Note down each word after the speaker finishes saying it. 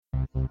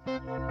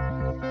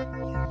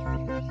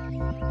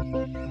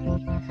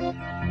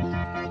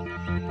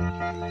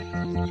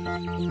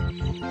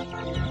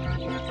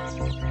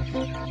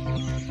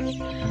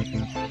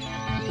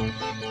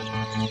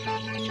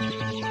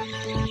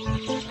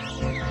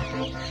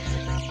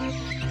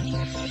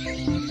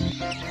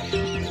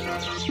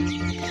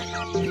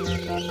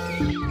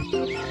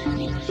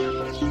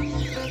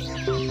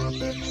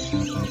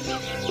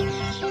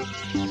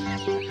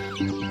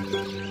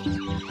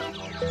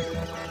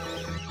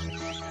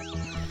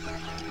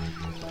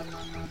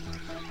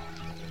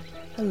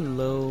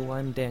Hello,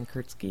 I'm Dan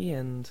Kurtzky,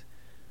 and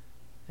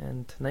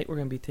tonight we're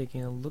going to be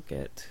taking a look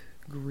at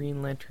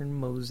Green Lantern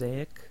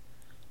Mosaic,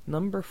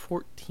 number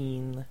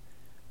 14.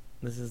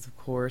 This is, of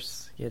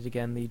course, yet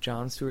again, the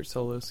John Stewart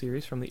solo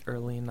series from the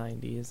early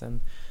 90s,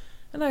 and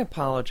I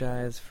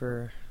apologize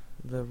for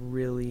the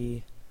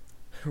really,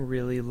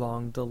 really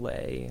long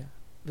delay.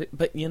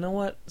 But you know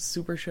what?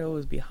 Super Show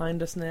is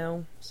behind us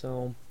now,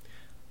 so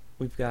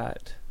we've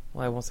got,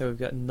 well, I won't say we've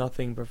got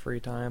nothing but free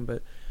time,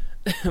 but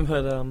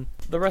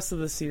the rest of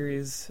the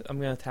series I'm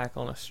going to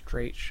tackle in a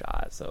straight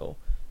shot, so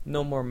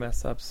no more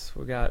mess ups.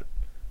 We got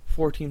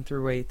 14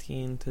 through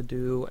 18 to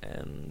do,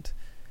 and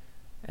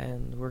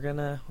we're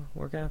gonna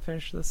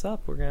finish this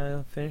up. We're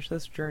gonna finish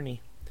this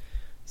journey.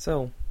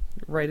 So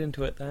right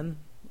into it then.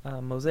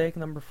 Mosaic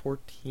number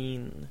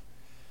 14.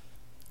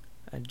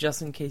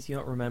 Just in case you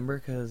don't remember,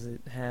 because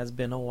it has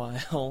been a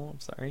while.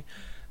 I'm sorry.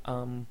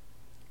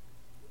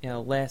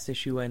 Last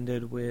issue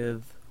ended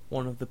with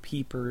one of the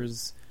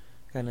Peepers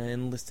kind of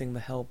enlisting the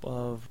help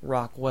of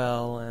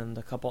Rockwell and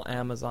a couple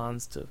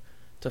Amazons to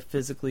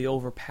physically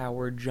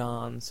overpower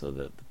John so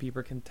that the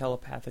Peeper can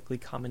telepathically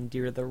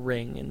commandeer the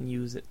ring and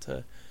use it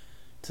to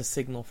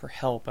signal for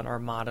help and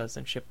armadas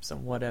and ships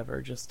and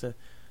whatever, just to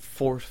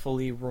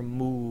forcefully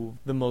remove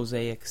the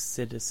Mosaic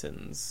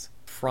citizens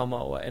from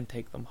Oa and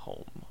take them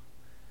home.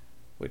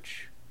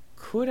 Which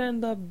could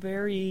end up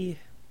very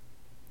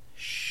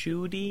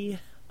shooty,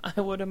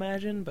 I would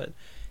imagine, but,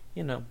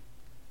 you know.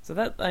 So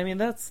that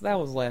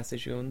was last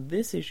issue, and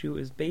this issue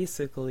is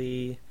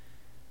basically,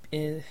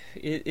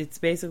 it's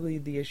basically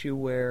the issue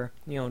where,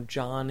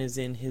 John is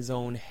in his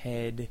own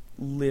head,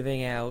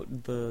 living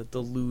out the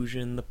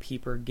delusion the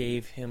Peeper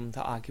gave him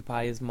to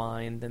occupy his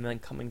mind, and then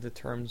coming to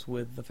terms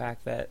with the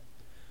fact that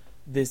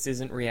this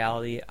isn't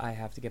reality, I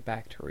have to get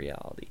back to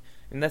reality.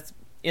 And that's,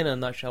 in a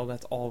nutshell,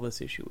 that's all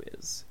this issue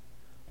is.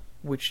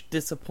 Which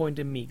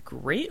disappointed me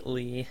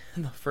greatly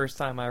the first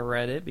time I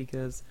read it,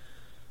 because,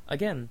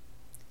 again,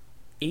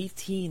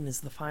 18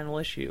 is the final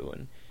issue,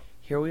 and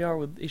here we are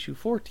with issue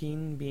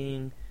 14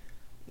 being,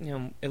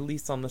 at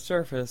least on the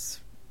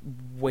surface,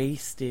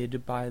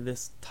 wasted by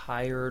this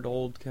tired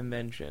old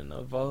convention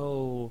of,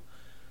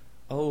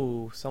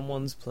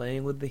 someone's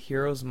playing with the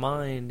hero's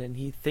mind, and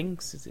he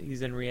thinks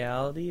he's in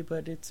reality,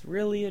 but it's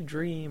really a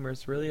dream, or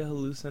it's really a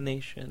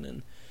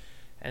hallucination,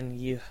 and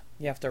you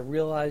have to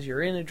realize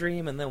you're in a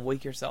dream, and then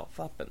wake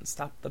yourself up and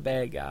stop the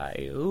bad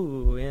guy.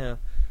 Ooh, yeah,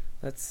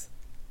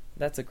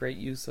 That's a great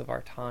use of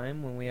our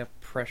time when we have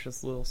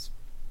precious little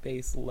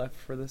space left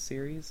for the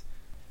series.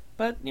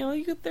 But,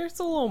 there's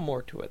a little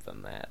more to it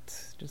than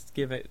that. Just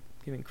giving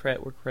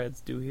credit where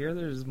credit's due here.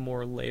 There's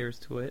more layers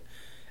to it.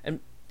 And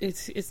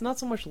it's not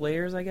so much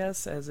layers, I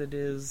guess, as it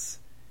is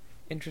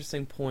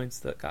interesting points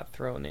that got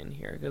thrown in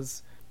here.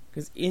 Because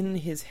in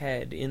his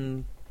head,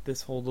 in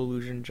this whole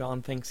delusion,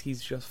 John thinks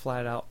he's just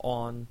flat out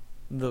on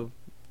the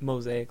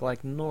Mosaic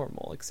like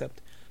normal, except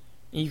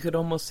you could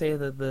almost say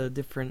that the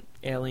different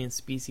alien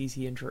species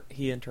he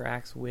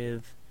interacts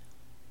with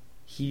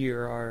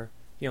here are,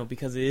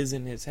 because it is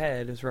in his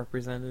head, is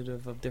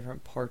representative of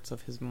different parts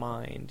of his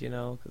mind,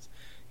 because,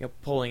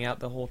 pulling out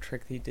the whole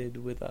trick he did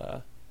with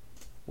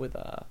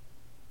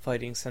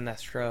fighting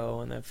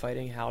Sinestro and then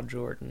fighting Hal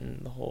Jordan,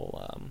 the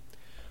whole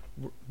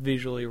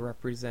visually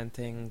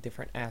representing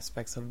different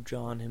aspects of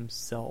John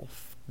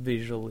himself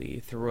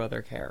visually through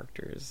other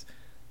characters.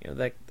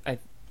 That I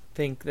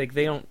think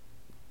they don't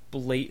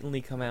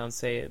blatantly come out and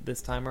say it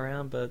this time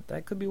around, but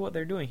that could be what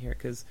they're doing here,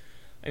 because,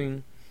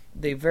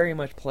 they very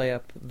much play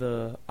up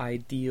the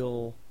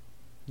idealness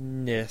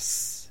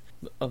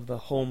of the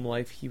home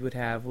life he would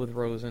have with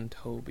Rose and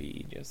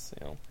Toby, just,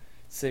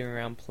 sitting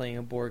around playing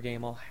a board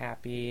game all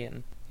happy,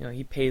 and,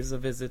 he pays a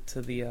visit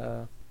to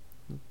the,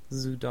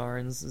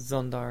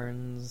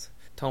 Zundarns,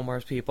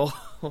 Tomar's people.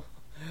 Well,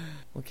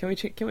 can we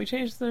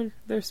change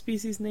their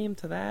species name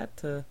to that,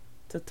 to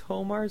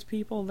Tomar's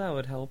people? That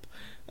would help.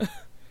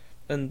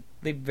 And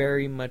they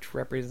very much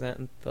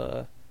represent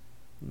the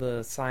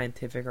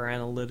scientific or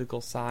analytical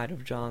side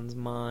of John's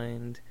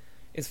mind.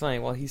 It's funny,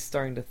 while he's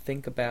starting to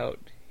think about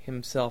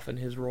himself and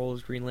his role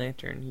as Green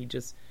Lantern, he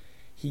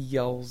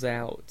yells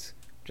out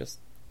just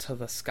to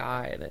the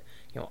sky that,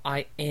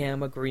 I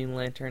am a Green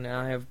Lantern and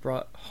I have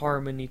brought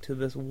harmony to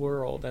this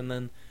world. And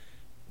then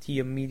he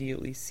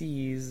immediately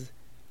sees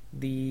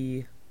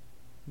the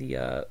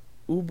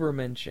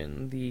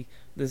Ubermenschen,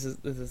 this is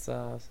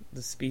the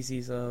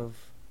species of,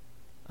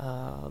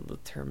 the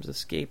term's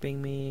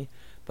escaping me,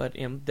 but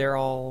they're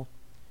all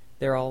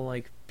they're all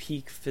like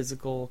peak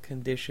physical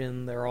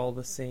condition. They're all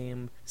the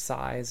same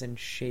size and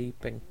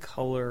shape and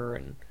color,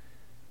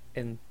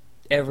 and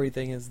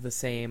everything is the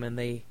same, and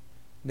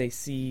they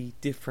see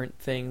different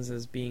things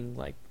as being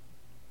like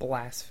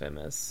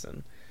blasphemous,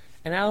 and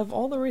out of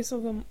all the races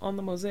of them on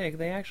the Mosaic,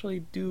 they actually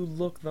do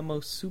look the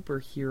most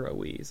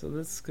superhero-y. So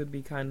this could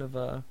be kind of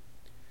a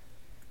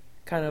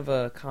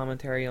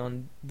commentary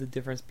on the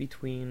difference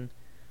between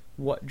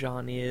what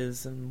John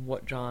is and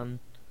what John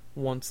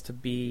wants to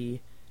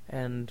be,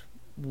 and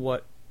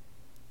what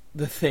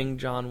the thing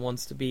John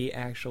wants to be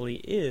actually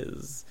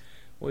is.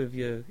 Well, if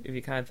you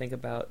kind of think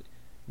about,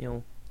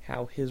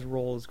 how his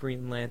role as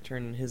Green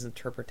Lantern and his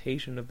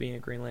interpretation of being a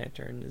Green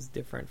Lantern is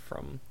different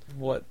from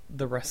what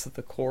the rest of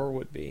the Corps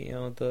would be.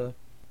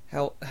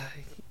 Because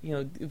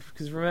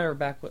remember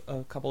back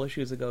a couple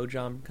issues ago,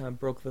 John kind of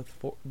broke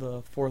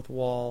the fourth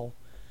wall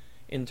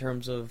in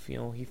terms of,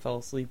 he fell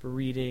asleep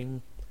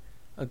reading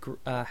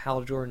a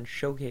Hal Jordan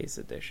Showcase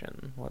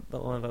edition, one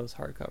of those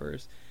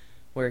hardcovers,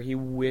 where he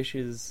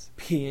wishes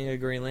being a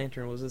Green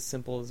Lantern was as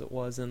simple as it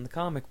was in the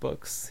comic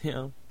books,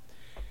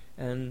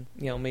 And,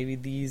 maybe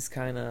these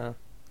kind of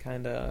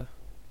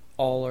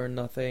all or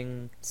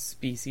nothing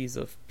species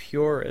of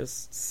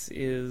purists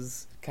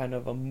is kind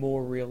of a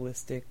more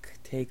realistic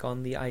take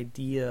on the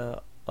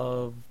idea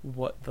of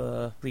what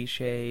the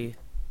cliche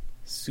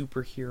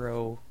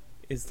superhero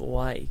is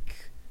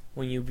like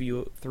when you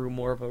view it through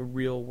more of a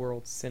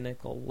real-world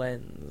cynical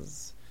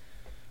lens.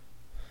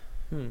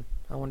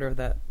 I wonder if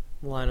that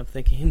line of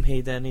thinking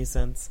made any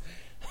sense.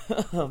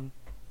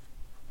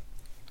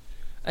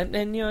 And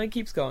it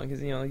keeps going,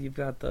 because you've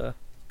got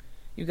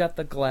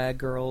the Glad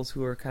girls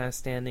who are kind of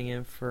standing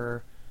in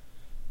for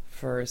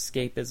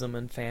escapism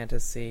and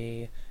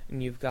fantasy,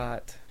 and you've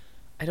got,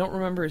 I don't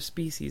remember his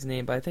species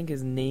name, but I think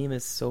his name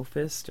is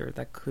Sophist, or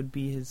that could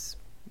be his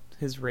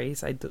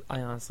race. I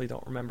honestly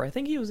don't remember. I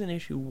think he was in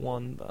issue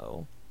 1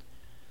 though.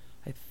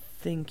 I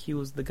think he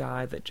was the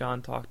guy that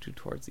John talked to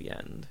towards the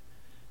end,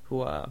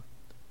 who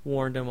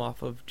warned him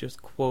off of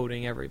just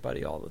quoting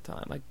everybody all the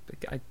time.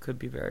 I could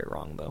be very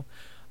wrong though.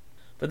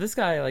 But this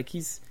guy,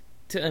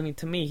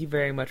 to me, he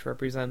very much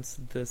represents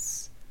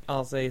this,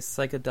 I'll say,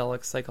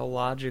 psychedelic,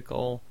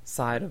 psychological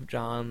side of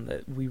John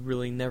that we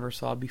really never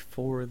saw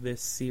before this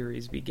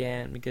series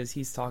began, because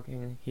he's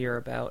talking here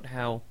about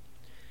how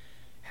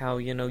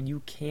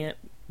you can't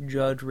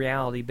judge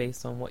reality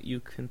based on what you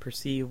can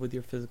perceive with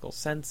your physical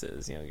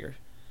senses, your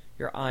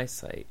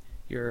eyesight,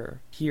 your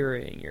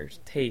hearing, your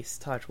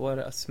taste, touch, what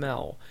a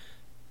smell.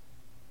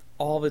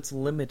 All of it's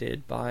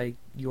limited by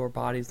your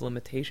body's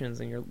limitations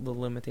and the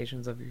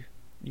limitations of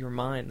your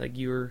mind. It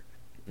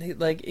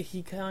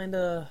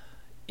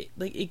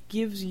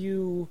gives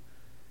you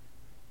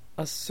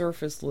a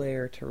surface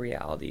layer to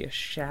reality, a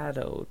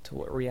shadow to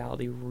what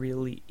reality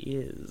really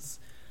is.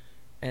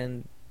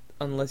 And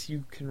unless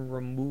you can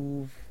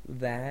remove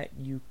that,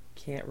 you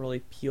can't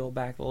really peel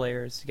back the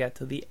layers to get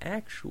to the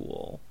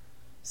actual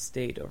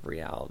state of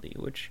reality,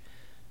 which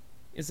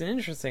is an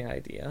interesting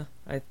idea.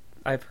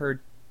 I've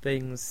heard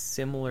things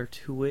similar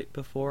to it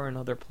before in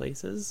other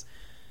places,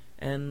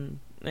 and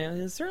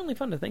it's certainly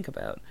fun to think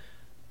about,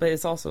 but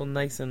it's also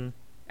nice and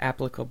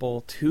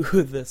applicable to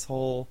this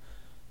whole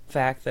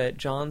fact that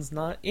John's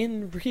not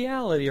in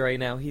reality right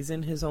now. He's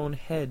in his own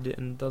head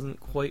and doesn't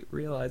quite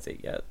realize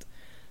it yet.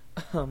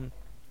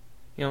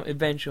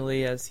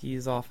 Eventually, as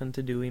he's often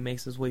to do, he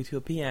makes his way to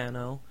a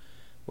piano,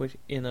 which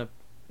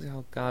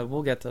oh god,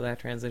 we'll get to that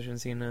transition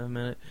scene in a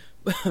minute,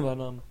 but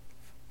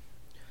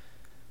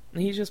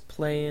he's just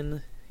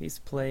playing. He's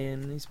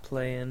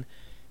playing,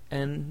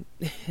 and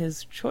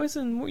his choice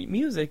in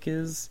music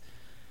is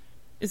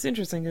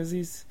interesting,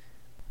 because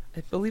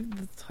I believe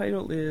the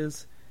title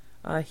is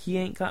He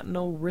Ain't Got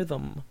No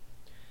Rhythm,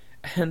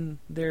 and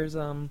there's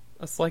a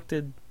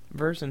selected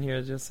version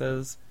here that just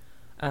says,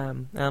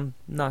 I'm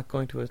not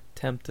going to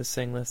attempt to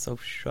sing this, so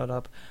shut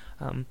up.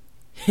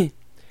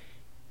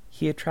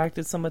 He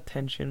attracted some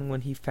attention when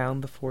he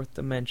found the fourth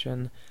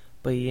dimension,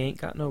 but he ain't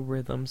got no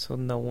rhythm, so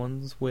no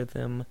one's with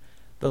him.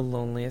 The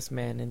loneliest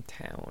man in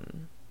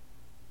town.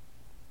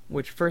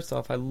 Which, first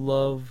off, I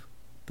love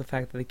the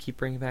fact that they keep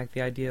bringing back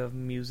the idea of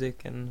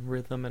music and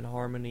rhythm and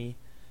harmony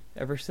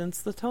ever since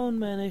the Tone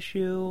Man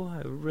issue.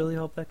 I really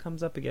hope that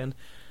comes up again.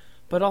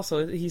 But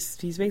also, he's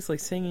basically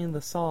singing the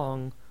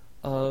song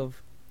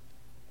of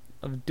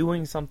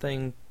doing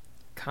something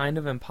kind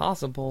of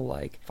impossible,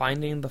 like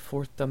finding the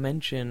fourth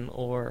dimension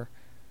or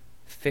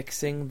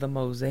fixing the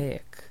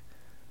mosaic.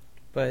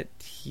 But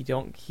he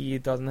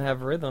doesn't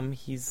have rhythm.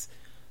 He's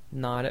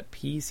not at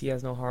peace. He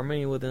has no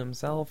harmony with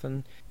himself,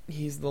 and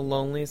he's the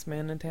loneliest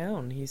man in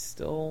town. He's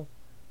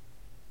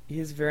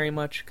very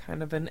much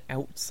kind of an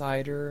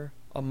outsider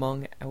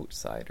among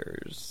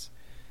outsiders.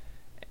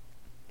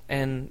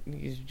 And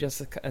he's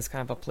just as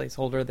kind of a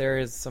placeholder. There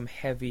is some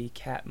heavy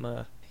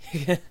Katma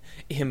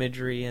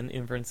imagery and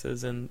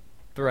inferences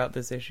throughout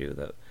this issue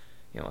that,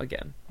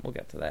 again, we'll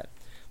get to that.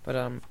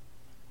 But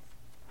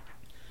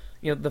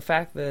the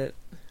fact that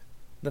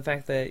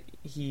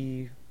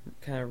he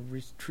kind of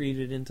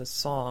retreated into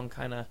song,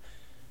 kind of,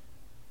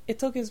 it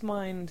took his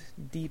mind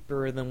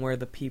deeper than where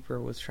the Peeper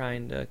was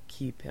trying to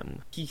keep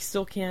him. He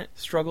still can't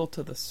struggle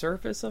to the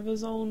surface of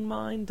his own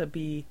mind to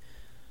be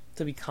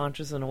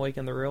conscious and awake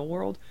in the real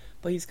world,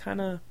 but he's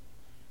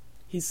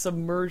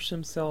submerged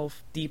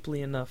himself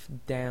deeply enough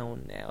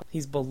down now.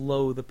 He's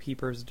below the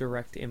Peeper's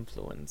direct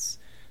influence,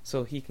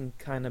 so he can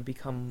kind of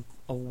become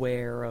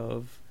aware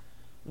of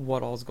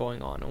what all's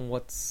going on and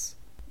what's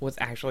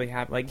actually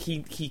happening. Like,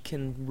 he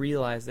can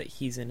realize that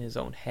he's in his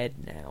own head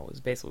now, is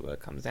basically what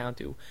it comes down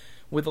to,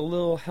 with a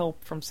little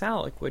help from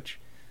Salic, which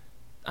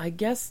I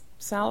guess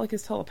Salic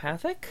is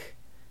telepathic?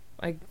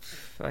 I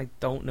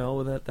don't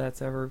know that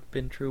that's ever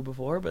been true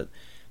before, but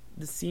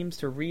this seems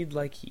to read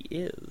like he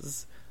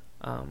is.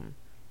 And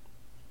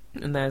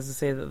that is to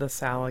say that the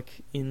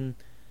Salic in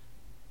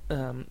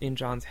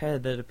John's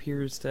head that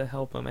appears to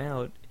help him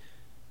out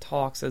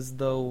talks as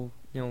though,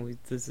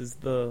 this is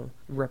the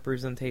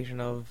representation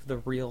of the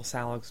real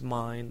Salic's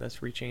mind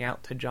that's reaching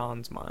out to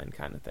John's mind,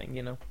 kind of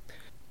thing,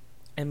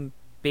 And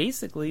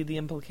basically, the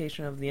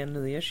implication of the end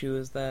of the issue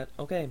is that,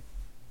 okay,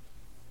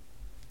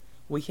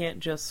 we can't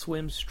just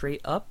swim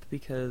straight up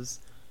because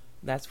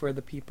that's where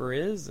the Peeper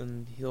is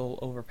and he'll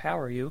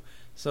overpower you,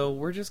 so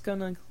we're just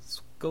gonna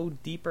go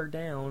deeper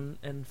down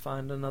and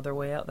find another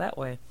way out that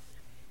way.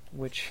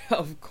 Which,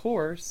 of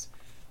course,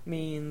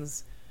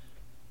 means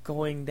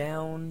going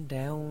down,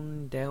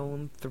 down,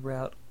 down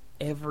throughout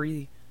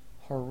every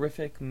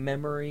horrific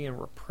memory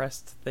and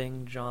repressed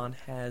thing John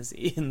has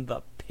in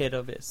the pit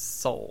of his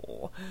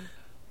soul.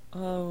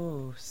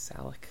 Oh,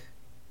 Salic.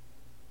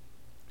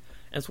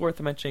 And it's worth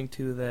mentioning,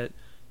 too, that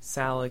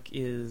Salic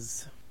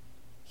is...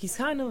 He's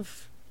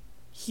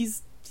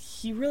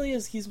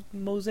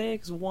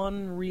Mosaic's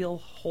one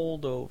real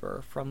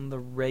holdover from the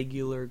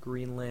regular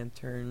Green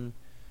Lantern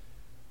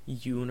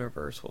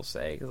universe, we'll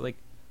say.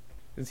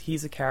 'Cause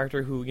he's a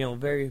character who,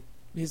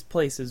 his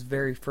place is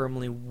very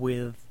firmly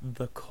with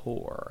the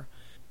Corps.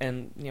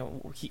 And,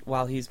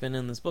 while he's been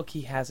in this book,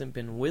 he hasn't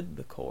been with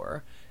the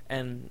Corps.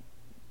 And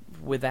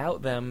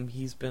without them,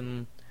 he's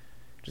been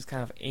just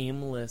kind of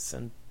aimless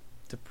and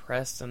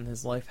depressed, and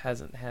his life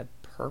hasn't had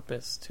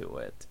purpose to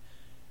it.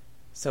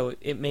 So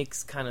it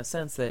makes kind of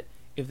sense that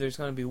if there's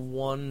going to be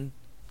one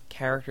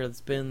character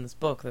that's been in this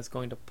book that's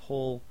going to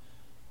pull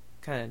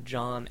kind of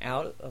John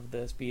out of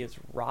this, be his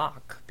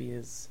rock, be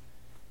his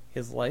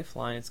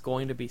lifeline, it's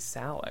going to be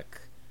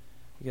Salic.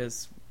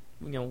 Because,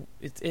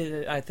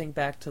 I think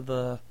back to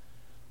the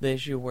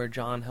issue where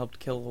John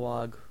helped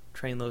Kilowog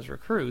train those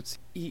recruits.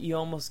 You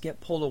almost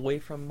get pulled away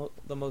from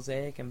the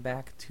Mosaic and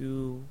back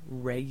to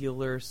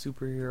regular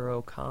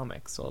superhero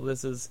comics. So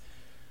this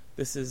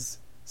is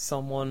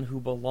someone who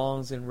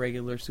belongs in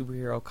regular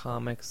superhero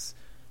comics,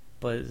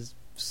 but is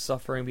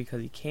suffering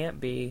because he can't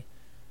be,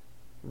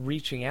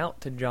 reaching out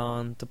to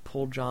John to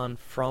pull John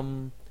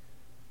from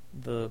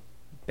the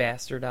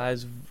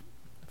bastardized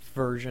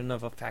version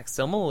of a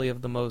facsimile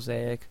of the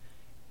Mosaic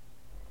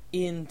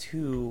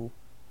into,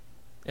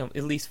 at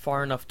least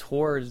far enough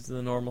towards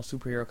the normal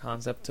superhero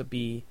concept to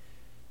be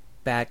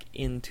back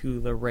into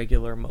the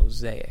regular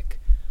Mosaic.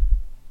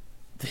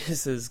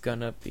 This is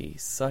gonna be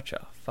such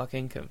a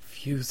fucking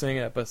confusing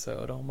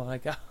episode. Oh my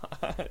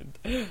god.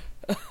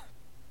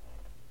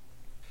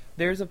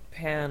 There's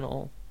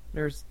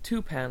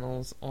three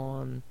panels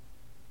on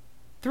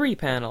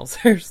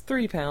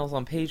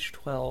page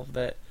 12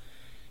 that,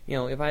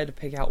 if I had to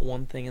pick out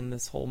one thing in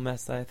this whole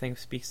mess that I think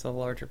speaks to the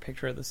larger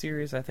picture of the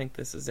series, I think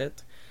this is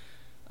it.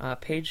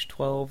 Page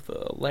 12,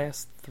 the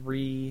last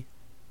three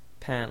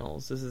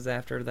panels. This is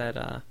after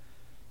that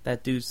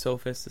dude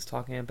Sophist is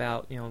talking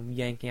about,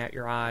 yanking out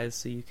your eyes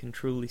so you can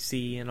truly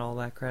see and all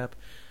that crap.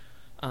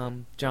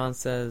 John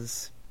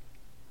says,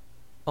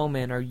 "Oh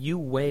man, are you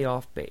way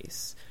off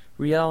base?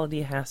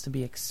 Reality has to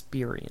be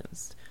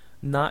experienced,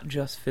 not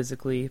just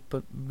physically,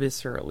 but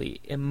viscerally,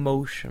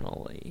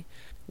 emotionally.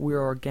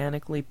 We're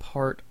organically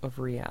part of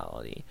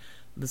reality.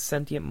 The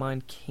sentient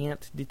mind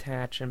can't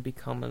detach and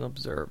become an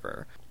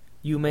observer.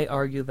 You may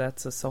argue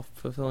that's a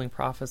self-fulfilling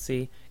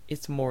prophecy.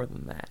 It's more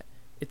than that.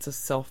 It's a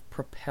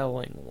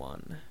self-propelling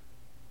one.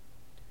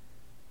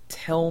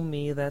 Tell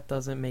me that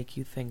doesn't make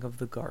you think of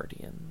the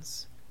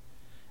Guardians,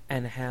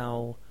 and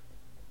how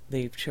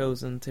they've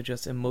chosen to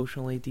just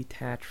emotionally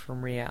detach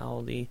from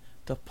reality,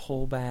 to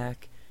pull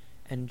back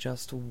and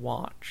just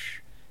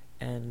watch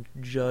and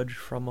judge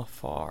from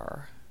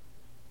afar."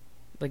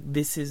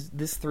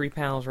 This 3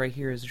 panels right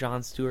here is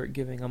John Stewart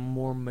giving a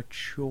more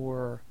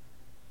mature,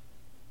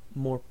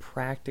 more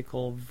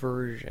practical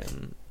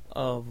version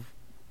of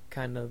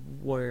kind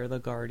of where the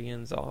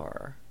Guardians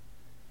are.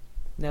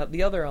 Now,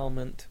 the other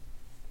element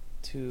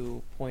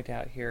to point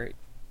out here,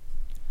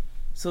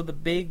 so the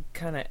big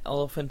kind of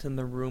elephant in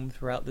the room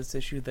throughout this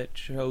issue that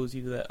shows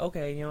you that,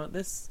 okay,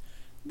 this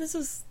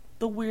is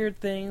the weird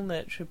thing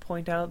that should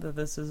point out that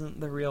this isn't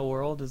the real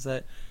world, is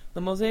that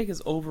the Mosaic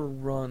is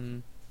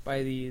overrun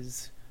by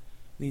these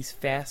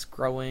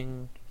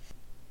fast-growing,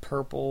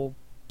 purple,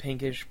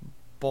 pinkish,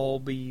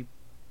 bulby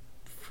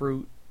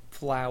fruit,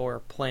 flower,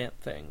 plant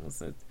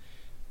things.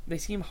 They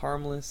seem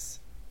harmless.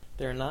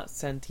 They're not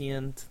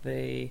sentient.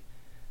 They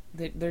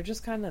they're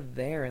just kind of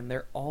there, and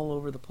they're all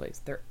over the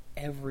place. They're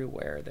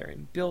everywhere. They're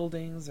in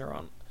buildings. They're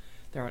on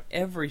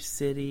every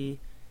city.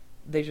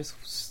 They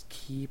just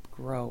keep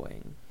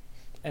growing,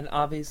 and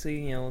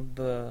obviously,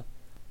 the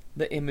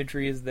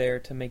imagery is there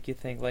to make you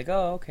think like,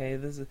 oh, okay,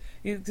 this is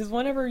because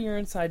whenever you're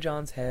inside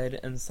John's head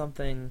and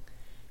something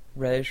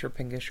reddish or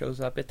pinkish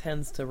shows up, it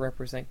tends to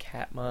represent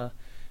Katma,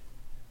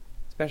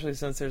 especially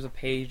since there's a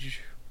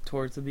page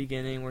towards the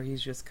beginning where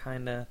he's just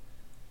kind of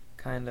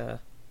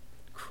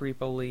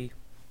creepily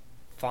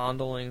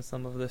fondling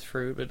some of this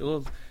fruit,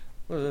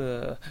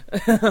 but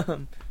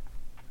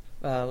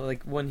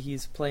like when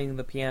he's playing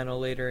the piano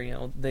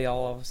later, they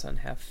all of a sudden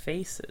have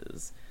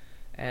faces,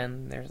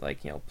 and there's like,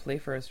 play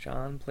for us,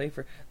 John, play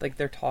for, like,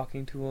 they're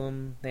talking to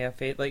him, they have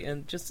face, like,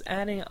 and just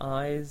adding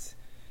eyes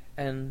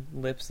and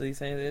lips to these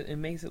things, it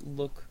makes it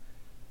look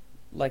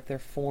like they're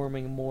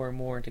forming more and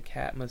more into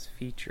Katma's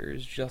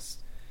features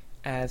just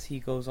as he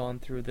goes on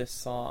through this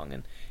song.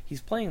 And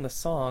he's playing the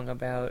song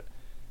about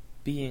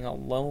being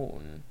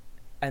alone,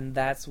 and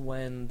that's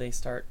when they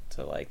start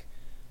to like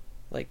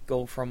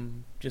go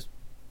from just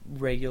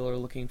regular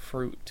looking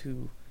fruit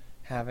to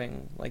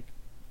having like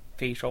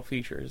facial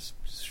features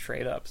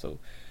straight up. So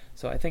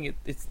I think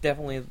it's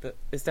definitely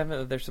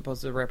they're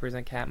supposed to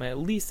represent Katma, at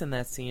least in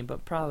that scene,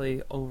 but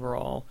probably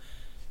overall,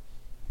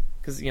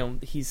 because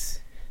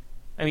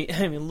I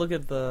mean, look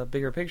at the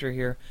bigger picture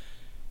here.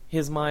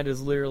 His mind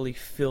has literally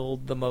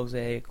filled the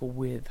mosaic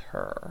with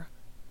her.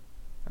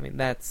 I mean,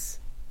 I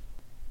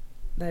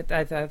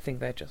think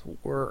that just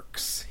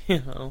works,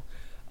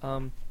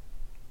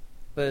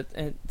 But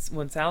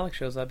when Alex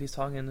shows up, he's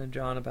talking to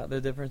John about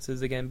the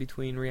differences again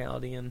between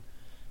reality and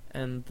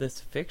this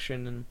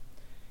fiction, and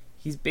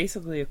he's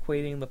basically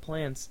equating the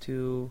plants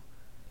to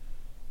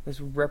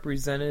this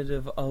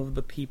representative of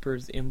the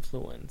Peeper's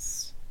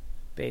influence.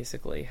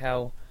 Basically,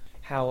 how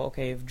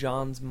okay, if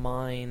John's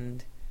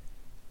mind,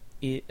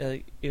 if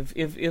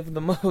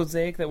the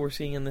mosaic that we're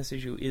seeing in this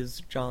issue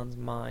is John's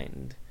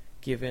mind,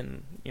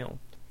 given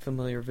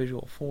familiar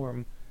visual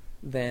form,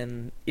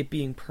 then it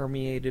being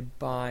permeated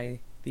by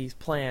these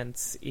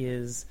plants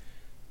is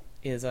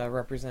a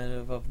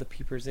representative of the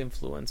Peeper's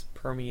influence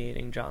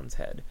permeating John's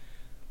head.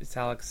 As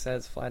Alex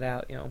says flat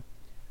out,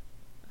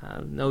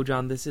 no,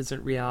 John, this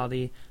isn't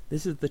reality.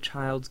 This is the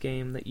child's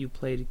game that you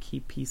play to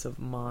keep peace of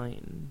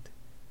mind.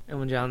 And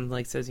when John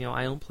says,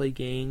 I don't play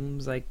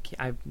games, I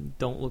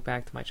don't look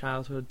back to my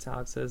childhood,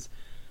 Alex says,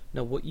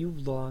 no, what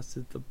you've lost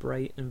is the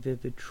bright and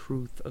vivid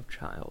truth of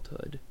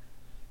childhood.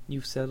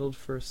 You've settled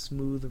for a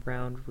smooth,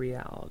 round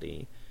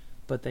reality,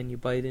 but then you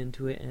bite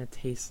into it and it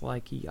tastes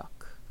like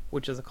yuck.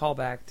 Which is a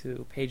callback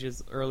to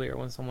pages earlier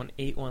when someone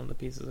ate one of the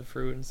pieces of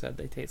fruit and said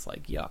they taste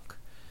like yuck.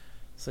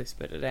 So they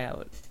spit it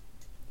out.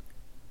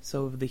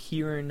 So if the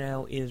here and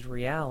now is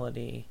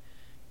reality,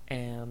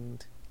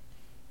 and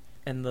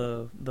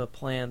the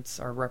plants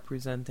are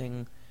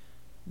representing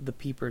the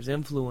Peeper's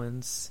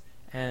influence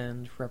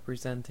and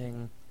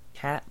representing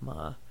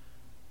Katma,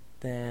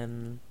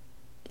 then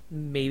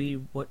maybe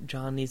what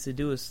John needs to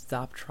do is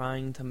stop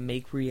trying to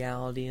make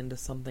reality into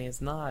something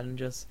it's not, and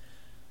just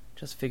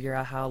figure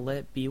out how to let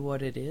it be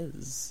what it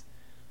is.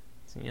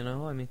 I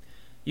mean,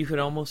 you could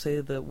almost say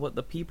that what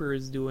the Peeper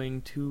is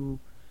doing to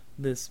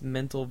this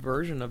mental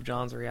version of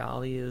John's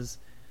reality is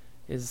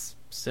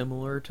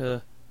similar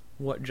to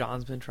what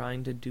John's been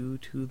trying to do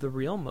to the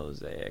real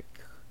mosaic.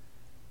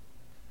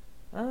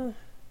 But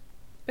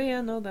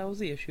yeah, no, that was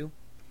the issue.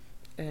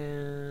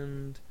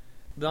 And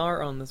the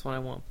art on this one I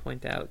want to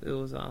point out, it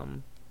was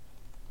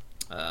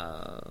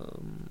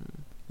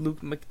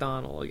Luke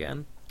McDonnell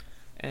again.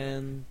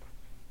 And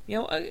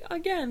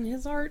again,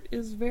 his art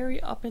is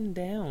very up and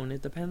down.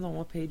 It depends on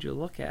what page you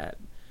look at.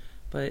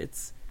 But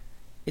it's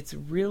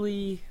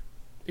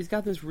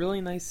got this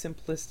really nice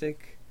simplistic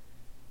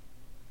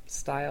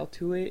style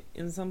to it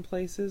in some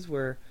places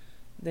where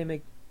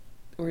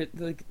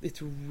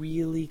it's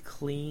really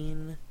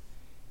clean,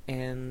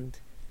 and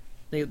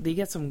they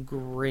get some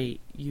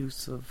great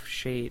use of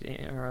shade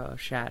or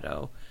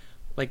shadow.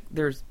 Like,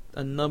 there's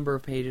a number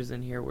of pages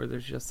in here where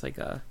there's just like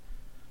a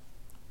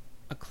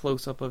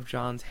close-up of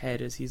John's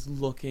head as he's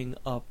looking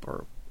up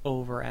or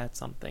over at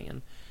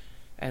something,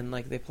 and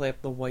like they play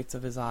up the whites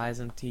of his eyes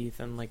and teeth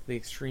and like the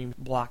extreme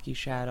blocky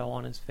shadow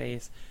on his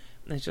face,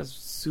 and it's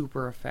just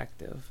super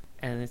effective,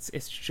 and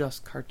it's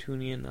just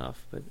cartoony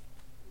enough, but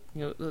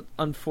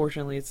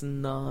unfortunately it's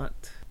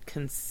not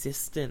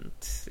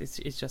consistent.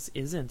 It just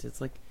isn't.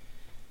 It's like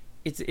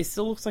it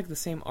still looks like the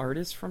same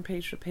artist from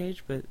page to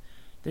page, but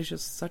there's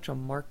just such a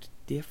marked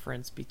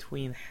difference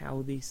between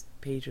how these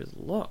pages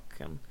look.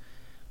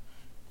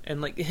 And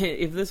like,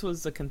 if this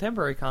was a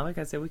contemporary comic,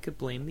 I'd say we could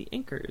blame the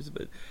inkers,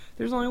 but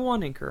there's only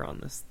one inker on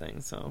this thing,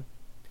 so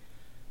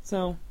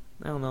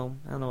I don't know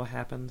what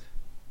happened,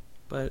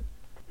 but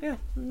yeah,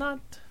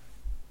 not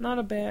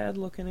a bad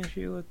looking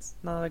issue. It's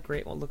not a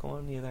great looking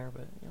one either,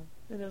 but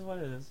it is what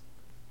it is.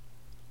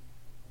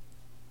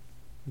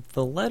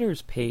 The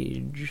letters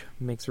page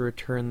makes a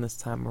return this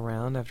time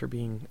around after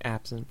being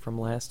absent from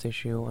last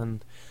issue,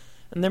 and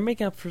they're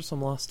making up for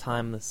some lost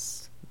time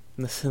this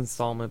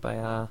installment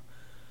by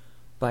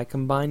by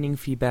combining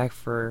feedback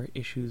for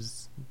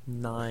issues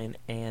 9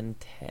 and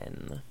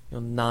 10.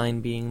 9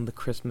 being the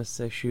Christmas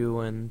issue,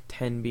 and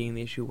 10 being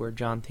the issue where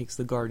John takes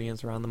the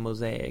Guardians around the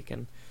Mosaic.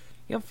 And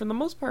for the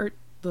most part,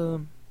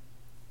 the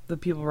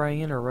people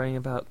writing in are writing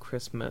about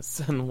Christmas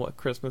and what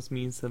Christmas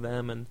means to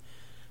them, and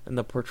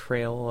the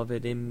portrayal of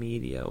it in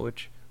media,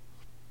 which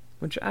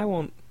I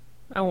won't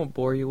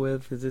bore you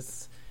with,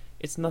 because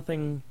it's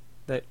nothing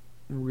that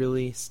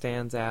really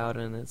stands out,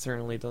 and it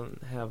certainly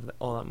doesn't have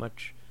all that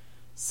much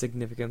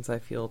significance, I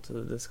feel, to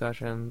the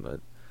discussion.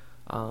 But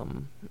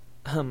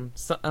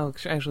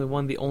actually,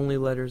 one of the only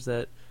letters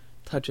that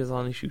touches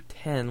on issue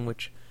 10,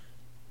 which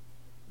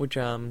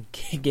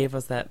gave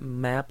us that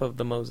map of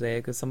the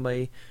Mosaic, is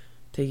somebody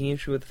taking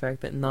issue with the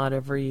fact that not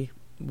every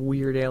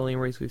weird alien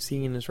race we've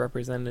seen is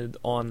represented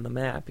on the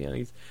map.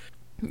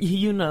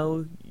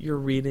 You're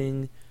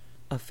reading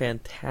a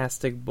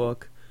fantastic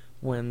book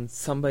when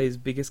somebody's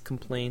biggest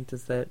complaint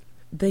is that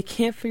they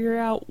can't figure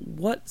out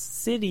what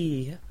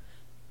city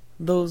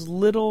those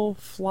little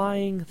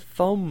flying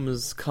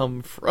thumbs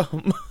come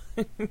from.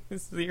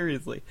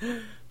 Seriously.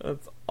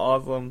 That's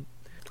awesome.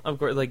 Of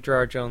course,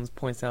 Gerard Jones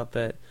points out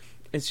that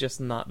it's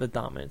just not the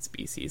dominant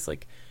species.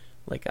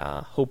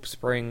 Hope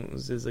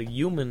Springs is a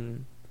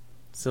human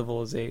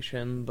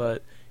civilization,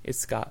 but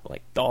it's got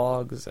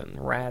dogs and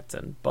rats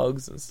and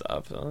bugs and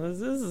stuff. So this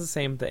is the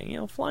same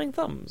thing, flying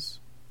thumbs.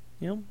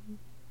 It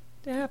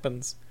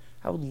happens.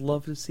 I would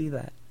love to see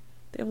that.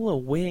 They have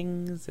little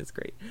wings. It's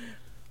great.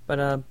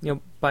 But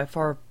by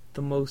far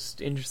the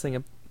most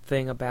interesting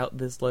thing about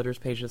this letters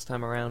page this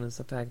time around is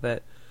the fact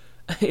that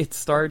it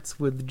starts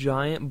with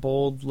giant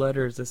bold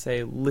letters that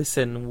say,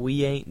 "Listen,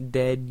 we ain't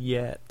dead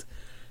yet."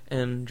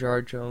 And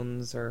Jar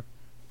Jones or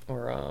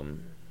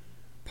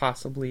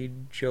possibly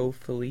Joe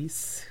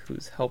Felice,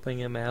 who's helping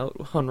him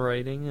out on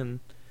writing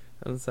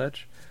and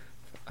such,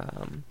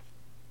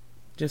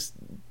 just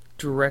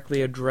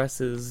directly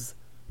addresses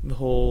the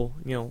whole,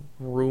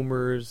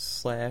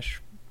 rumors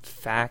 /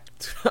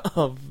 fact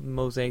of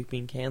Mosaic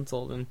being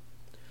canceled.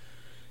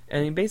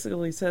 And he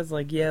basically says,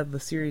 the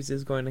series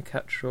is going to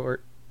cut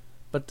short,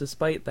 but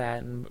despite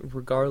that, and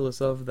regardless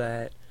of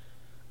that,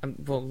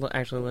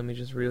 actually, let me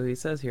just read what he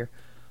says here.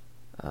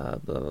 Blah,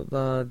 blah,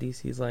 blah,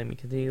 DC's letting me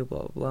continue,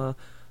 blah, blah,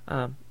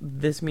 blah.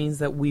 This means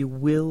that we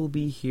will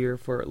be here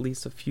for at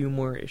least a few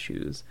more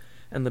issues,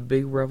 and the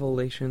big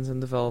revelations and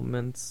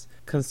developments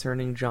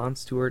concerning Jon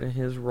Stewart and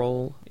his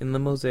role in the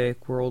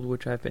Mosaic world,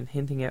 which I've been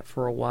hinting at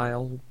for a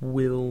while,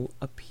 will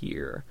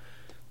appear.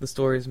 The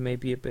stories may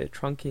be a bit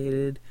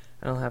truncated,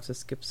 and I'll have to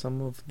skip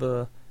some of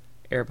the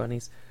Air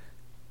Bunnies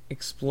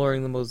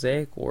exploring the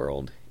Mosaic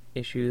world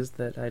issues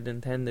that I'd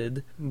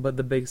intended, but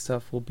the big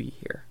stuff will be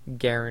here,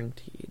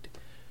 guaranteed.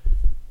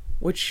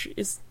 Which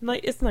is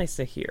it's nice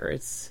to hear.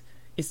 It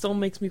still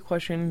makes me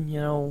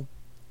question,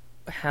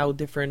 how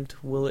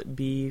different will it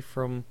be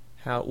from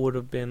how it would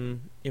have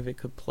been if it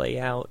could play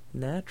out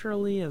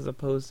naturally, as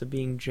opposed to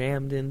being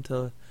jammed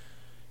into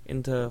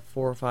 4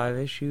 or 5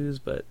 issues.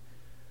 But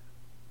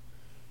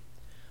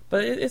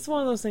it's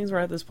one of those things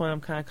where at this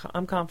point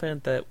I'm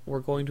confident that we're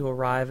going to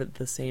arrive at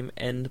the same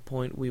end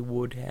point we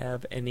would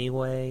have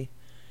anyway.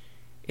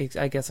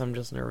 I guess I'm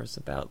just nervous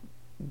about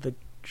the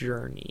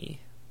journey.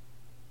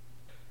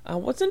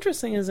 What's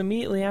interesting is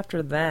immediately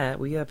after that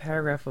we get a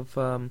paragraph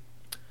of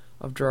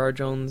Gerard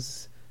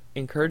Jones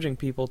encouraging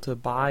people to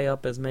buy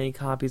up as many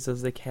copies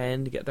as they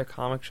can, to get their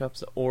comic shops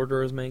to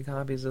order as many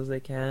copies as they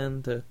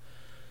can, to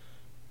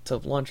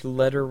launch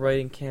letter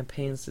writing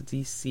campaigns to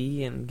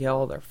DC and get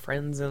all their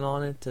friends in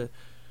on it,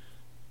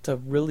 to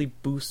really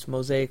boost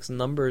Mosaic's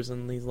numbers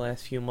in these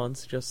last few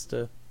months, just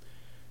to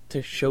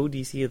show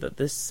DC that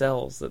this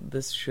sells, that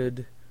this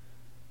should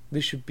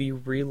be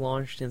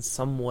relaunched in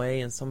some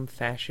way, in some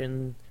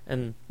fashion,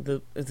 and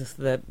that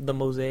the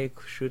Mosaic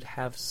should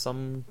have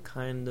some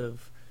kind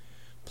of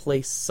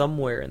place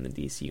somewhere in the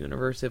DC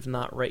universe, if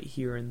not right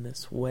here in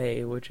this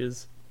way, which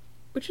is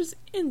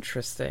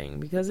interesting,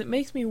 because it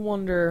makes me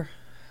wonder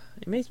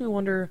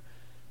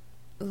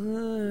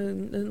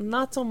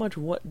not so much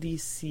what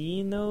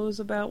DC knows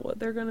about what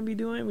they're going to be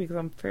doing, because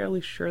I'm fairly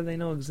sure they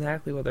know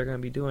exactly what they're going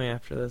to be doing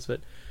after this,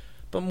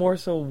 but more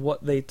so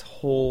what they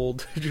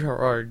told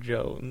Gerard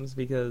Jones,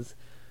 because,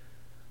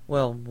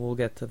 well, we'll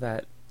get to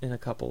that in a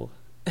couple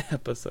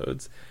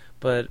episodes,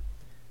 but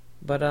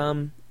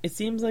it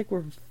seems like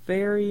we're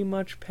very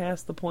much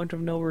past the point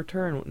of no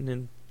return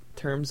in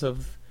terms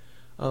of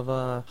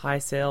high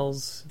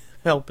sales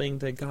helping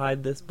to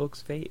guide this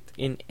book's fate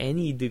in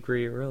any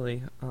degree,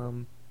 really.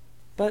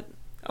 But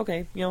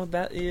okay,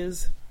 that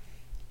is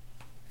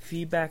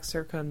feedback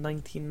circa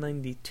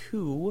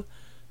 1992.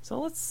 So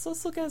let's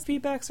look at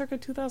feedback circa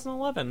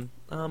 2011.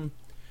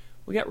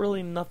 We got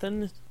really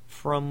nothing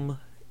from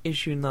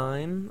issue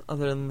 9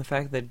 other than the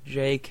fact that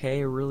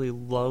J.K. really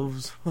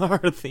loves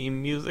our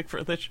theme music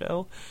for the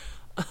show.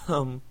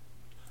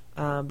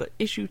 But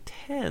issue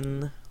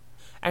 10,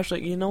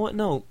 actually, you know what?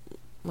 No,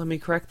 let me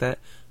correct that.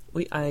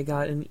 I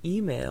got an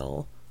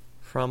email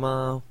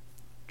from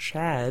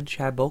Chad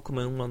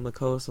Bokelman, one of the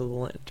co-hosts of the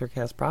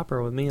LanternCast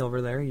proper with me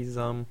over there. He's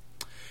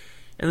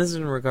And this is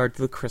in regard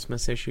to the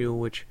Christmas issue,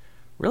 which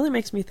really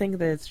makes me think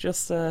that it's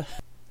just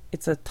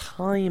it's a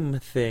time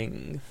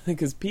thing.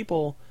 Because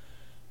people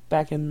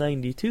back in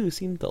 92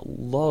 seemed to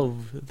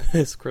love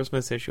this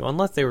Christmas issue,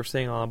 unless they were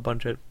seeing on a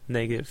bunch of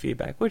negative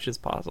feedback, which is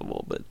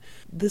possible, but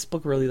this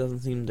book really doesn't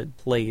seem to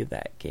play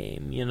that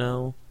game, you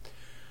know?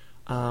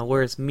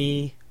 Whereas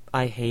me,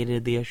 I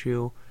hated the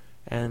issue,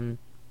 and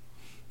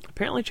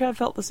apparently Chad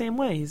felt the same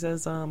way. He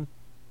says,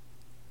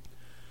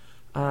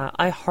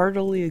 I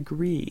heartily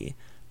agree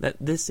that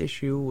this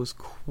issue was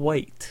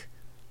quite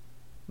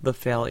the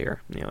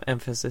failure,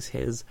 emphasis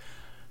his,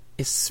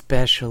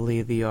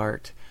 especially the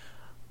art.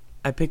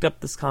 I picked up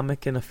this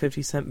comic in a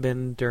 50-cent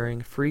bin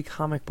during Free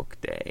Comic Book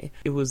Day.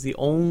 It was the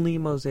only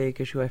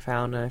Mosaic issue I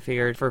found, and I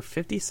figured for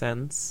 50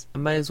 cents, I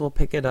might as well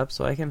pick it up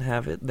so I can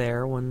have it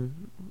there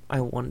when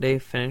I one day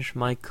finish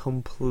my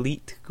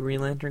complete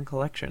Green Lantern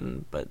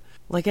collection. But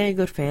like any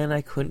good fan,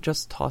 I couldn't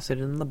just toss it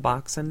in the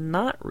box and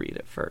not read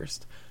it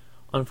first.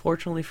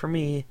 Unfortunately for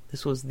me,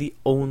 this was the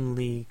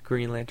only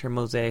Green Lantern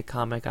Mosaic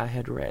comic I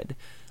had read.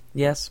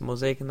 Yes,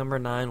 Mosaic number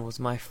 9 was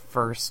my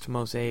first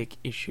Mosaic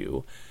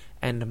issue,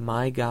 and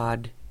my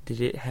God,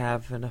 did it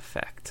have an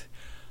effect.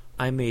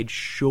 I made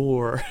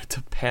sure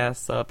to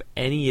pass up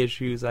any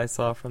issues I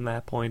saw from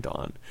that point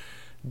on.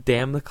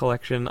 Damn the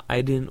collection,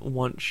 I didn't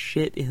want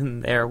shit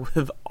in there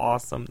with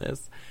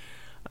awesomeness.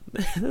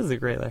 This is a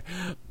great letter.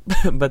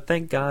 But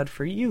thank God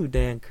for you,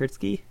 Dan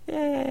Kurtzky.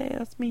 Yay,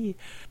 that's me.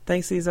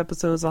 Thanks to these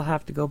episodes, I'll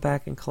have to go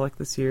back and collect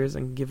the series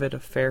and give it a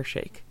fair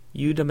shake.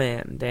 You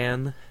demand,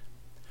 Dan.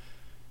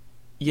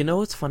 You know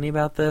what's funny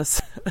about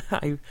this?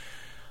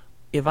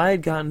 If I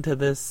had gotten to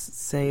this,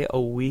 say,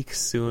 a week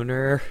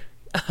sooner,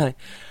 Chad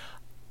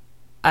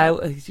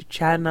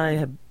and I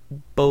had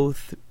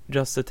both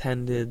just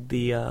attended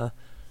the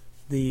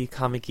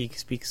Comic Geek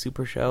Speak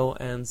Super Show,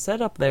 and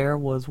set up there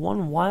was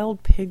One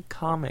Wild Pig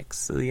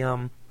Comics,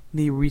 the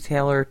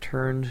retailer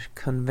turned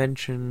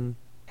convention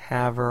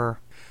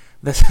haver.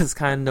 This is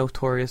kind of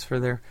notorious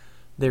for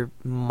their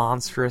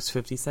monstrous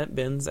 50-cent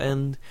bins,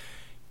 and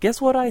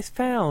guess what I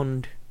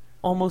found?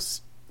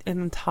 Almost an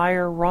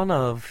entire run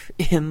of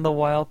in the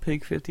Wild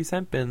Pig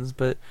 50-cent bins,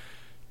 but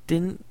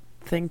didn't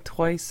think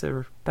twice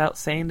about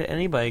saying to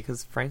anybody,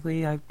 because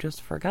frankly I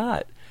just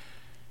forgot.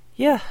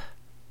 Yeah,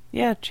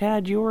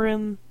 Chad, you were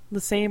in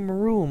the same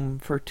room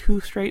for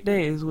 2 straight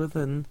days with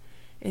an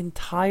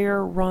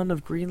entire run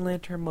of Green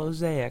Lantern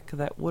Mosaic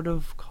that would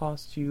have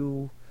cost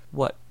you,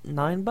 what,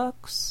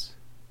 $9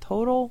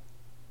 total?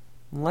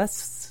 Less,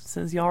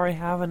 since you already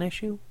have an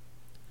issue?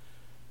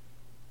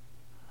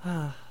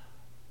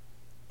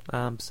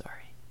 I'm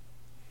sorry.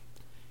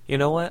 You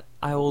know what?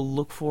 I will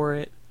look for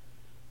it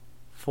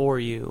for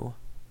you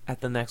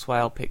at the next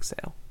Wild Pig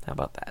sale. How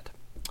about that?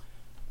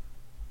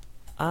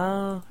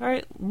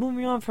 Alright,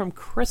 moving on from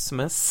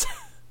Christmas.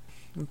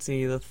 Let's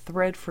see, the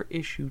thread for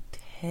issue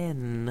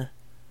 10.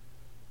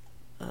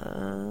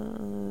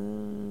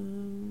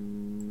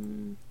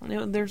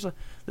 This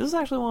is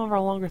actually one of our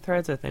longer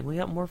threads, I think. We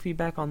got more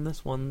feedback on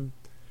this one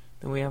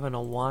than we have in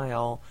a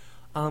while.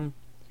 But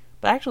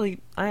actually,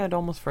 I had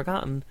almost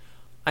forgotten.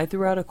 I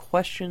threw out a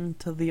question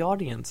to the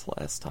audience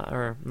last time,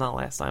 or not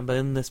last time, but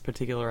in this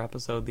particular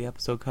episode, the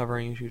episode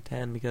covering issue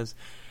 10, because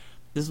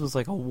this was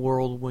like a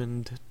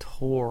whirlwind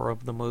tour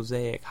of the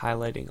Mosaic,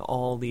 highlighting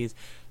all these.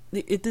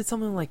 It did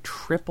something like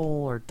triple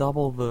or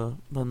double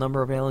the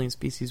number of alien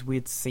species we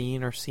had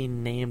seen or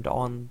seen named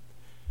on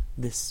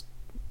this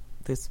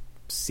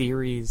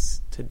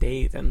series to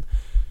date, and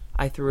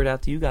I threw it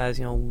out to you guys,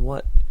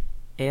 what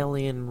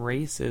alien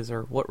races,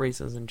 or what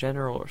races in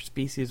general, or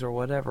species, or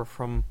whatever,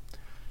 from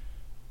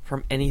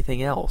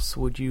anything else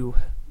would you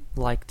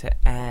like to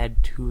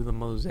add to the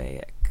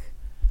Mosaic?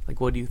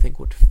 Like, what do you think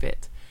would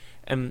fit?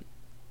 And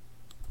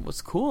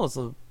what's cool is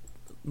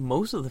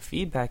most of the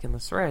feedback in the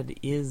thread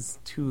is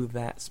to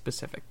that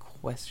specific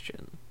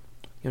question.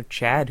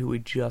 Chad, who we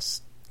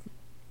just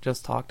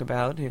talked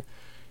about,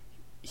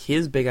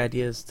 his big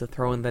idea is to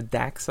throw in the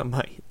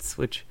Daxamites,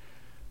 which,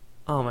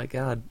 oh my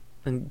God,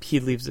 and he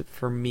leaves it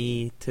for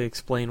me to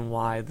explain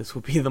why this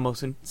would be the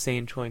most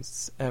insane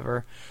choice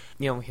ever.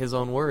 His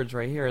own words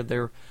right here.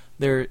 They're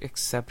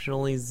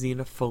exceptionally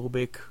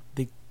xenophobic.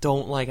 They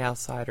don't like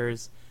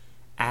outsiders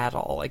at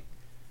all.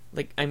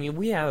 Like I mean,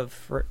 we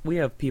have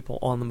people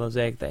on the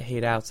Mosaic that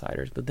hate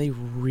outsiders, but they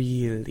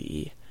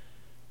really,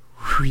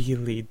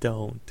 really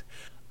don't.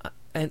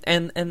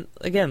 And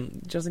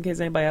again, just in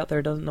case anybody out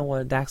there doesn't know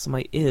what a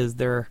Daxamite is,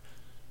 I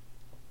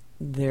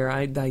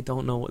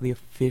don't know what the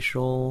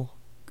official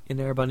in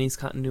Air Bunny's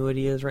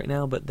continuity is right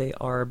now, but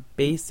they're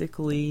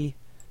basically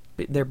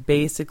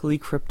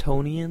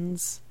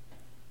Kryptonians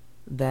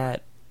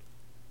that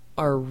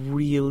are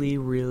really,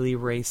 really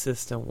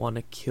racist and want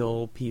to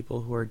kill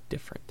people who are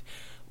different.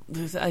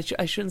 I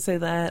shouldn't say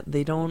that.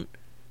 They don't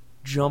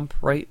jump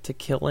right to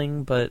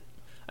killing, but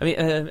I mean,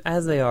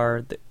 as they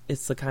are,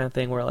 it's the kind of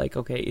thing where, like,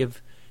 okay,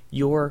 if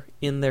you're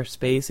in their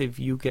space, if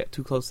you get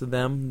too close to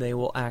them, they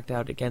will act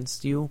out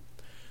against you,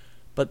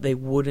 but they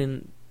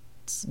wouldn't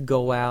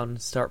go out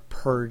and start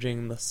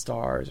purging the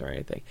stars or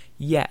anything.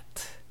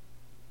 Yet.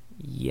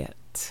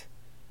 yet.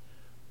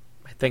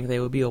 I think they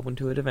would be open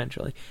to it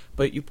eventually.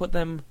 But you put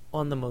them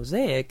on the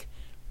Mosaic,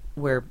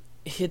 where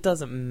it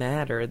doesn't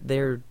matter.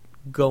 They're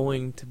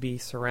going to be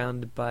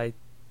surrounded by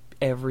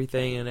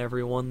everything and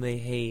everyone they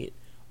hate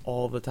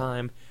all the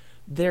time.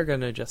 They're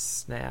going to just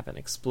snap and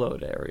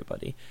explode at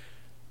everybody.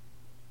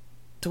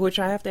 To which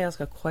I have to ask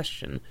a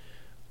question.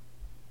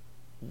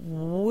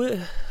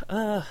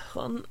 Not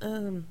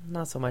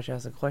so much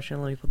ask a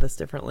question, let me put this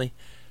differently.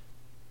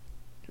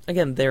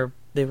 Again,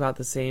 they've got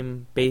the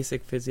same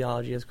basic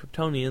physiology as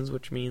Kryptonians,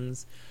 which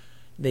means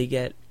they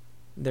get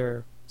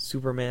their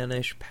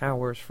Superman-ish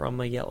powers from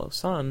a yellow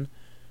sun.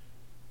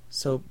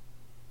 So,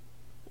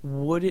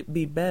 would it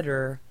be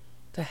better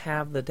to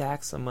have the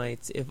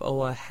Daxamites if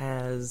Oa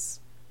has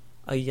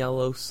a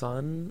yellow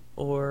sun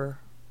or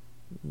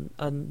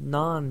a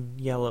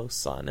non-yellow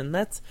sun? And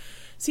that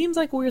seems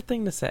like a weird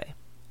thing to say.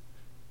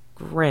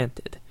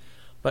 Granted.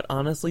 But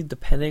honestly,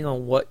 depending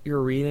on what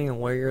you're reading and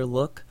where you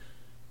look,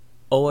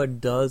 Oa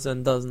does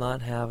and does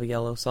not have a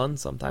yellow sun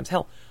sometimes.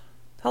 Hell,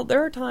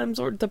 there are times,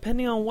 or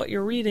depending on what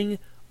you're reading,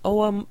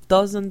 Oa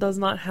does and does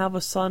not have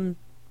a sun,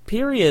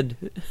 period.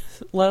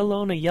 Let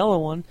alone a yellow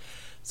one.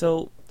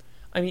 So,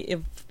 I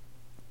mean,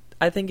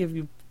 I think if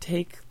you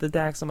take the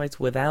Daxamites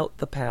without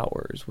the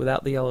powers,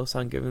 without the yellow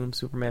sun giving them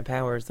Superman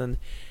powers, then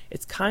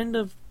it's kind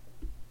of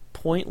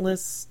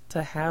pointless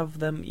to have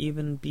them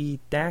even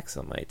be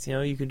Daxamites. You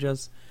know, you could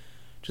just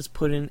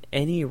put in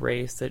any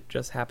race that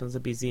just happens to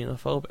be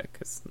xenophobic.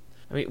 'Cause,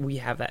 I mean, we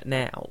have that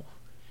now.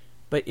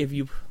 But if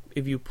you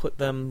put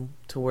them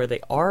to where they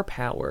are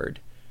powered,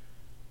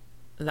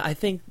 I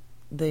think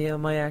they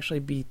might actually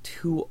be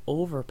too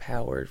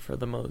overpowered for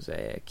the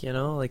Mosaic, you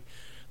know?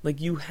 Like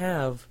you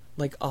have,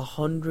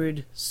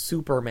 100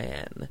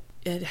 Superman.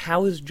 And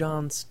how is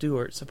Jon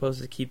Stewart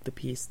supposed to keep the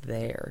peace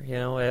there, you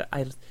know?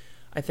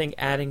 I think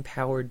adding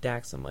powered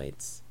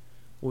Daxamites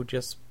would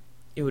just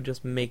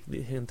make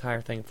the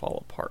entire thing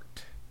fall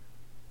apart.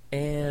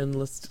 And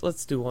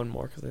let's do one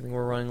more, because I think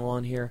we're running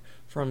along here.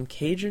 From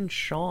Cajun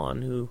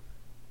Sean, who,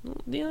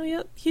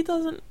 he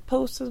doesn't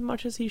post as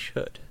much as he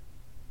should.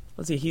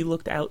 Let's see, he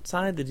looked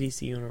outside the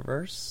DC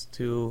universe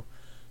to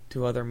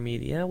other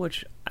media,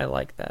 which I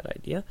like that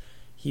idea.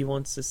 He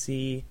wants to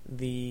see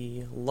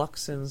the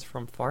Luxons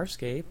from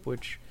Farscape,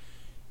 which,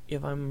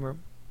 if I'm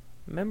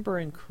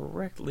remembering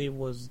correctly,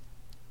 was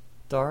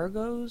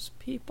Dargo's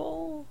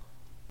people?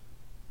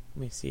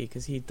 Let me see,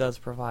 because he does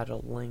provide a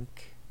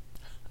link.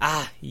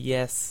 Ah,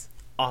 yes.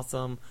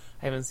 Awesome.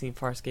 I haven't seen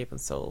Farscape in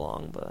so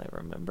long, but I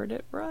remembered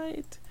it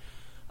right.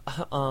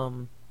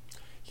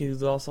 He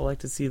would also like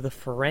to see the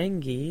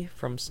Ferengi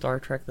from Star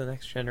Trek The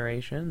Next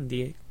Generation,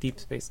 the Deep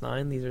Space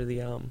Nine. These are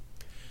the,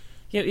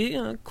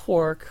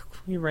 Quark.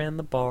 He ran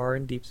the bar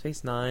in Deep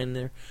Space Nine.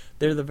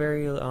 They're the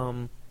very,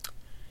 we'll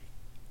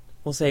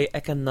say,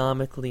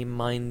 economically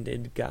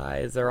minded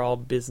guys. They're all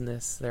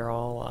business. They're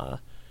all,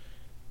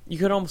 you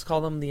could almost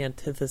call them the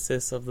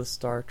antithesis of the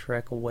Star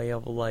Trek way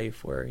of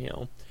life, where,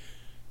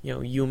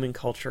 human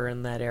culture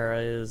in that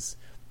era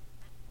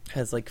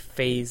has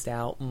phased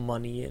out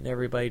money, and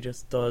everybody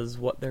just does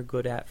what they're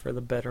good at for the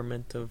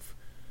betterment of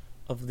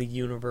the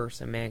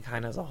universe and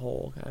mankind as a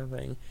whole, kind of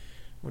thing.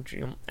 Which,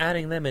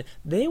 adding them in,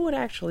 they would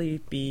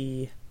actually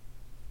be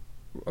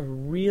a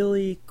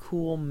really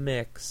cool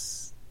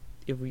mix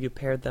if we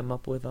paired them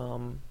up with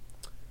the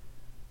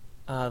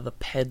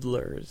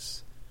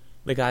peddlers,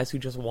 the guys who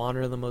just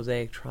wander the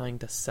Mosaic trying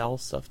to sell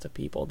stuff to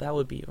people. That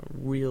would be a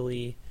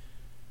really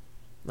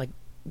that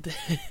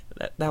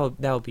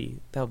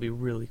would be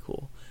really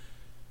cool.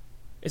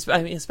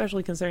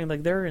 Especially considering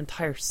there are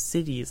entire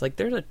cities.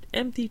 There's an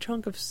empty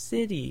chunk of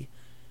city.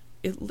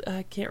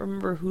 I can't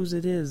remember whose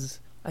it is.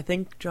 I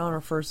think John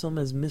refers to them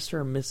as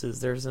Mr. and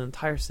Mrs. There's an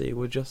entire city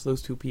with just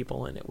those two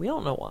people in it. We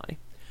don't know why,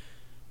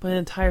 but an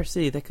entire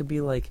city that could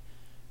be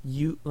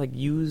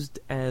used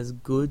as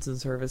goods and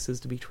services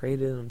to be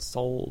traded and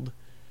sold.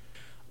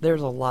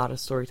 There's a lot of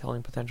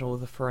storytelling potential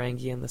with the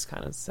Ferengi in this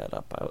kind of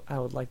setup. I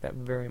would like that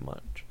very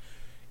much.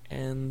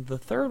 And the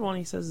third one,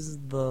 he says, is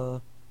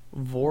the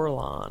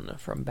Vorlon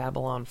from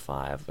Babylon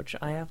 5, which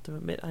I have to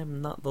admit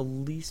I'm not the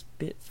least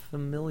bit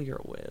familiar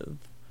with.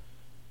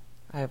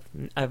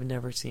 I've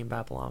never seen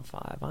Babylon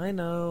 5. I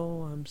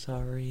know, I'm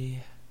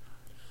sorry.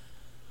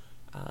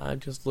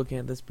 Just looking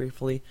at this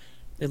briefly,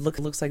 it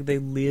looks like they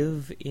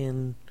live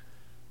in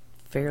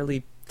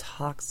fairly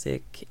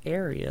toxic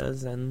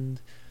areas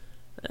and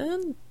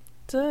I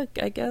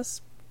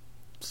guess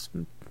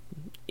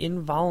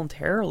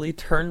involuntarily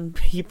turn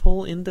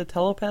people into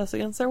telepaths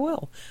against their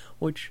will,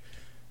 which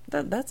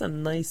that's a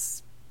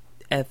nice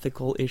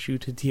ethical issue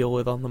to deal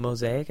with on the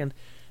Mosaic. And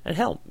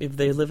hell, if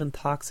they live in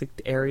toxic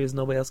areas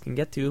nobody else can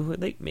get to,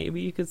 maybe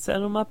you could set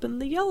them up in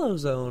the yellow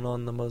zone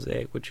on the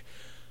Mosaic, which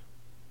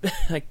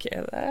I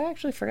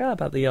actually forgot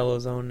about the yellow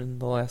zone in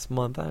the last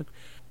month. I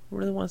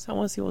really want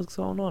to see what's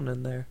going on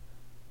in there.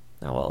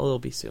 Now, well, it'll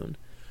be soon.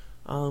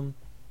 So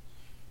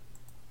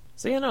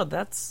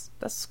that's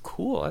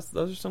cool.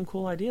 Those are some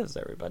cool ideas,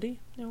 everybody.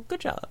 Good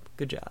job.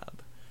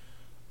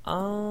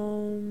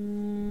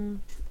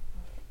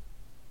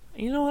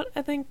 You know what?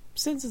 I think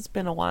since it's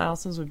been a while,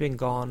 since we've been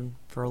gone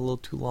for a little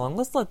too long,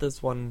 let's let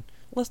this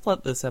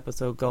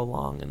episode go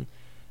long,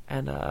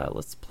 and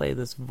let's play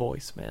this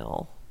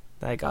voicemail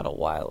that I got a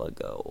while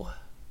ago.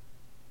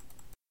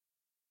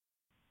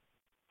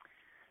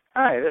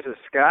 Hi, this is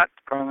Scott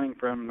calling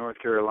from North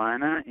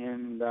Carolina,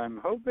 and I'm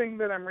hoping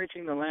that I'm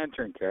reaching the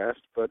LanternCast,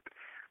 but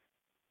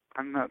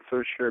I'm not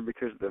so sure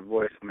because the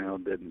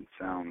voicemail didn't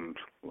sound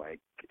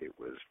like it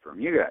was from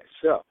you guys.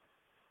 So,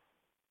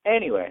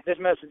 anyway, this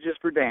message is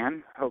for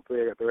Dan.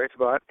 Hopefully I got the right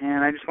spot.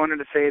 And I just wanted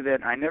to say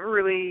that I never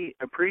really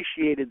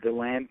appreciated the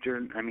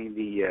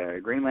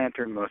Green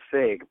Lantern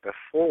Mosaic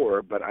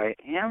before, but I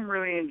am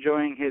really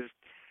enjoying his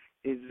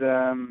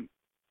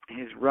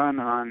run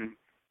on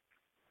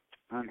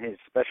his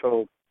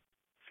special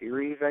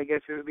series, I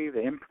guess it would be,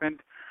 the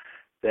imprint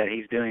that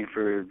he's doing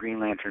for Green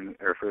Lantern,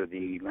 or for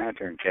the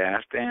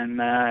LanternCast. And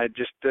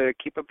just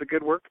keep up the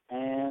good work,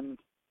 and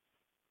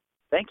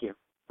thank you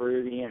for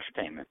the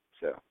entertainment.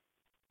 So,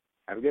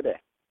 have a good day.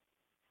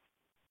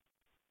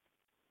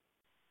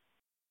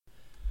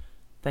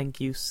 Thank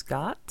you,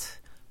 Scott.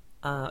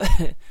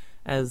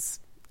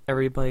 As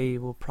everybody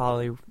will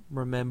probably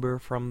remember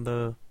from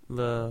the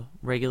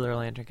regular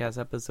LanternCast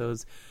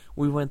episodes,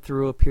 we went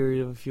through a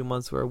period of a few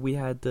months where we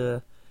had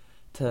to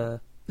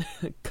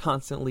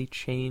constantly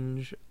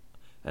change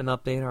and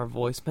update our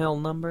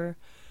voicemail number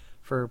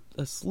for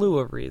a slew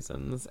of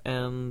reasons,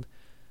 and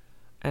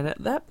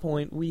at that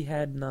point we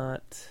had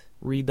not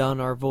redone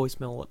our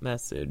voicemail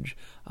message.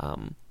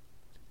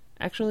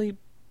 Actually,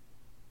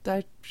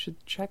 I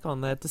should check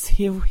on that to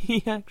see if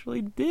we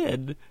actually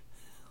did.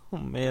 Oh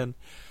man,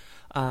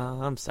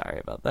 I'm sorry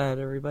about that,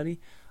 everybody.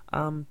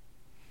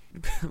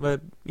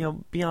 But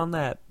beyond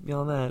that,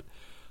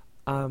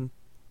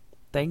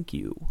 thank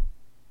you,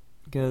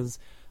 because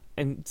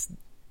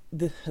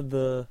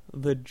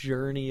the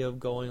journey of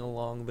going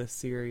along this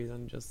series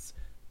and just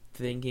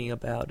thinking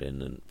about it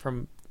and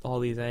from all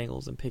these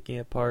angles and picking it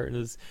apart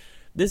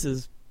this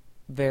is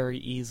very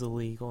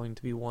easily going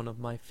to be one of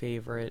my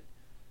favorite.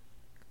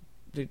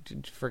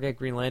 Forget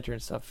Green Lantern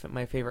stuff.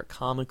 My favorite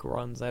comic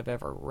runs I've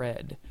ever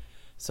read.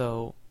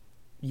 So,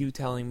 you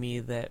telling me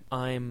that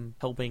I'm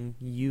helping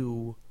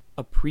you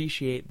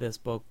appreciate this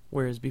book,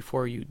 whereas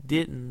before you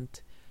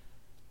didn't,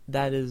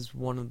 that is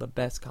one of the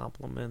best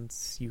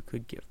compliments you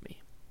could give me.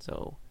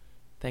 So,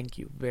 thank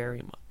you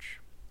very much.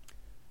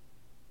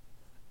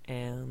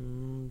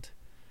 And,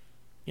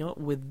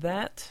 with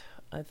that,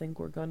 I think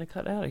we're going to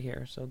cut out of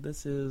here. So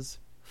this is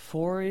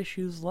 4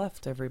 issues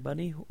left,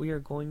 everybody. We are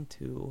going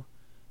to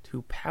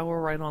power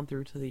right on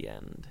through to the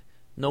end.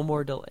 No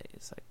more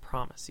delays. I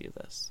promise you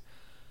this.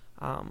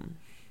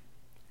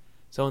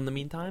 So in the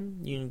meantime,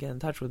 you can get in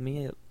touch with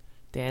me at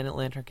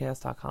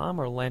dan@lanterncast.com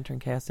or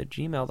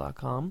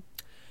lanterncast@gmail.com.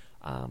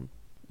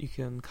 You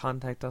can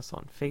contact us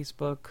on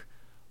Facebook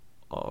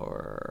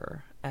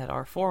or at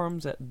our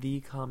forums at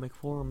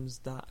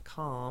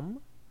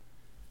thecomicforums.com.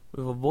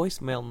 We have a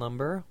voicemail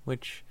number,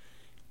 which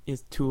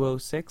is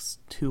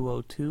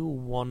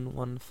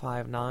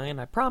 206-202-1159.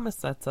 I promise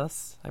that's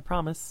us. I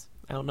promise.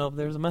 I don't know if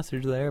there's a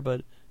message there,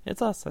 but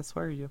it's us, I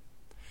swear to you.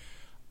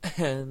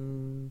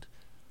 And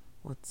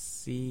let's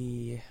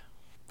see.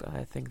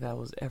 I think that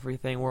was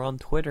everything. We're on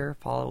Twitter.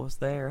 Follow us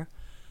there.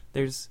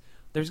 There's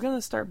going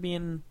to start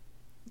being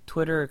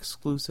Twitter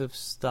exclusive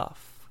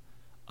stuff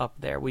up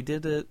there. We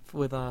did it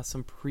with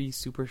some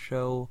pre-Super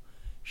Show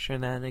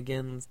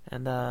shenanigans,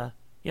 and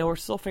we're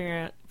still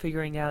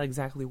figuring out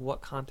exactly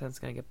what content's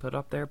going to get put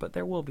up there, but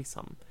there will be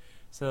some.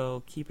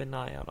 So keep an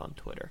eye out on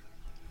Twitter.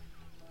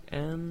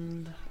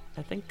 And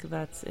I think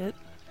that's it.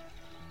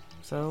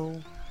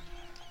 So,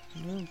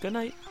 good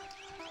night.